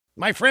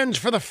My friends,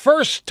 for the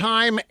first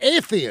time,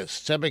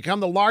 atheists have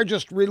become the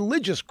largest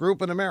religious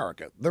group in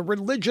America, the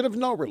religion of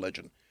no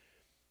religion.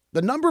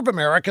 The number of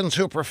Americans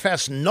who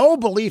profess no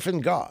belief in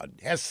God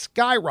has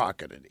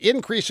skyrocketed,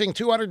 increasing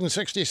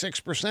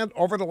 266%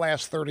 over the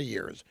last 30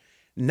 years.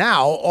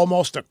 Now,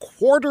 almost a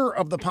quarter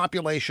of the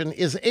population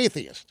is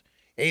atheist.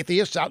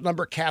 Atheists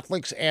outnumber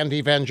Catholics and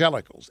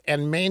evangelicals,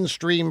 and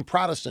mainstream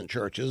Protestant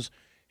churches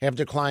have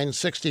declined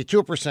 62%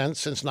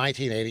 since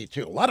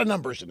 1982. A lot of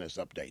numbers in this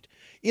update.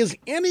 Is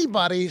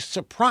anybody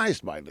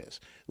surprised by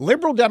this?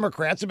 Liberal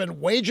Democrats have been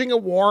waging a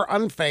war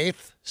on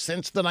faith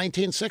since the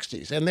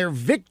 1960s, and their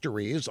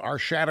victories are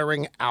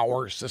shattering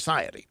our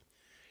society.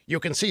 You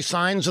can see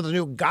signs of the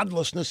new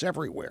godlessness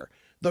everywhere.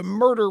 The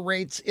murder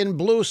rates in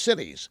blue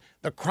cities,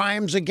 the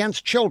crimes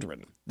against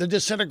children, the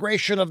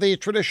disintegration of the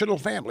traditional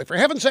family. For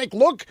heaven's sake,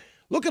 look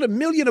at 1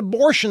 million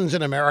abortions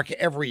in America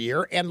every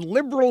year, and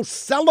liberals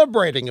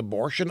celebrating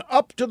abortion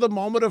up to the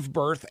moment of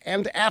birth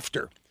and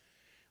after.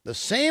 The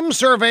same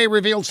survey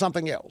revealed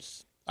something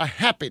else, a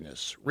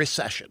happiness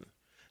recession.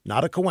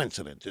 Not a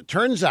coincidence. It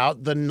turns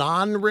out the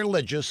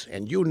non-religious,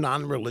 and you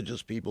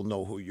non-religious people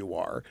know who you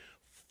are,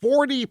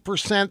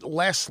 40%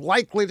 less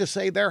likely to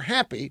say they're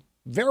happy,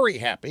 very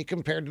happy,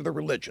 compared to the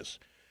religious.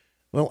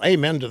 Well,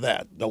 amen to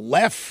that. The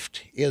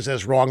left is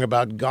as wrong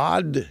about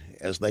God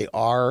as they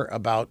are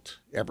about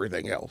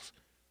everything else.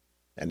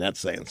 And that's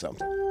saying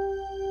something.